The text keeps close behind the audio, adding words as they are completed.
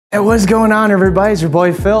Hey, what's going on, everybody? It's your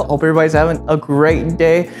boy Phil. Hope everybody's having a great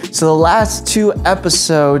day. So the last two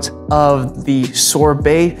episodes of the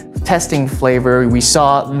sorbet testing flavor, we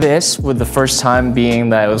saw this, with the first time being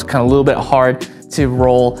that it was kind of a little bit hard to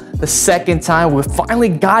roll. The second time, we finally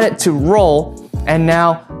got it to roll. And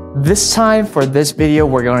now this time for this video,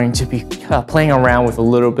 we're going to be playing around with a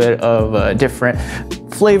little bit of different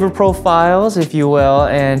flavor profiles, if you will,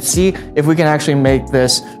 and see if we can actually make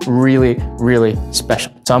this really, really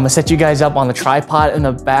special. So I'm gonna set you guys up on the tripod in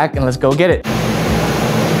the back and let's go get it.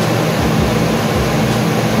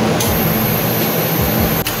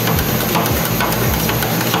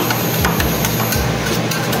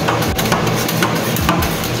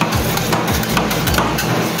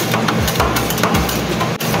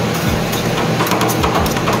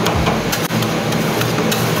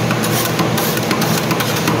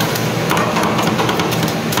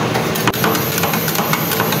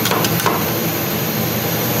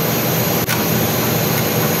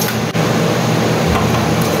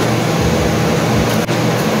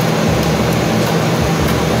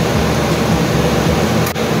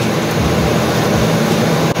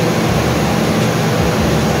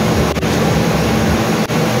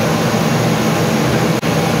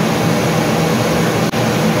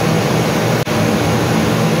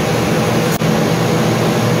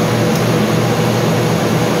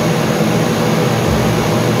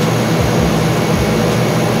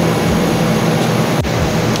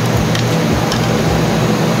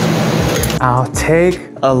 I'll take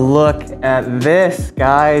a look at this,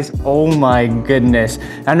 guys. Oh my goodness.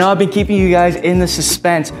 I know I've been keeping you guys in the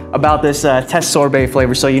suspense about this test sorbet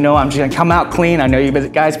flavor, so you know I'm just gonna come out clean. I know you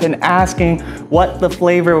guys been asking what the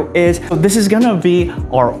flavor is. So this is gonna be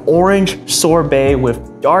our orange sorbet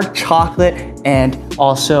with dark chocolate and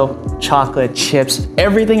also chocolate chips.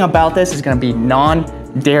 Everything about this is gonna be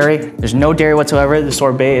non-dairy. There's no dairy whatsoever. The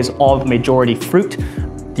sorbet is all majority fruit.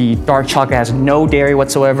 The dark chocolate has no dairy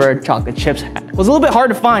whatsoever. Chocolate chips was a little bit hard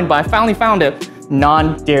to find, but I finally found it.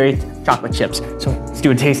 Non-dairy chocolate chips. So let's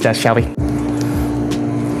do a taste test, shall we?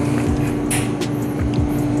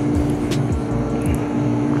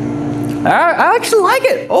 I actually like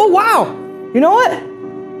it. Oh, wow. You know what?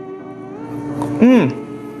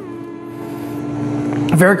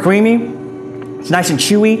 Very creamy. It's nice and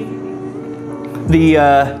chewy. The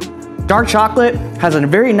dark chocolate has a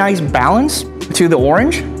very nice balance to the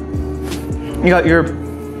orange. You got your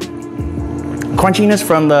crunchiness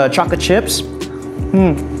from the chocolate chips.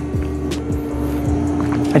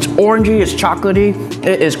 It's orangey, it's chocolatey,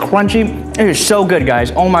 it is crunchy. It is so good,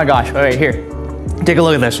 guys. Oh my gosh. All right, here, take a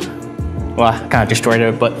look at this. Well, I kind of destroyed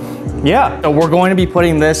it, but yeah. So we're going to be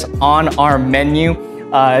putting this on our menu.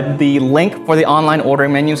 The link for the online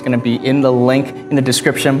ordering menu is going to be in the link in the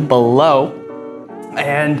description below.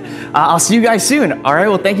 And I'll see you guys soon. All right,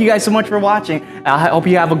 well, thank you guys so much for watching. I hope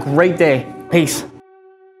you have a great day. Peace.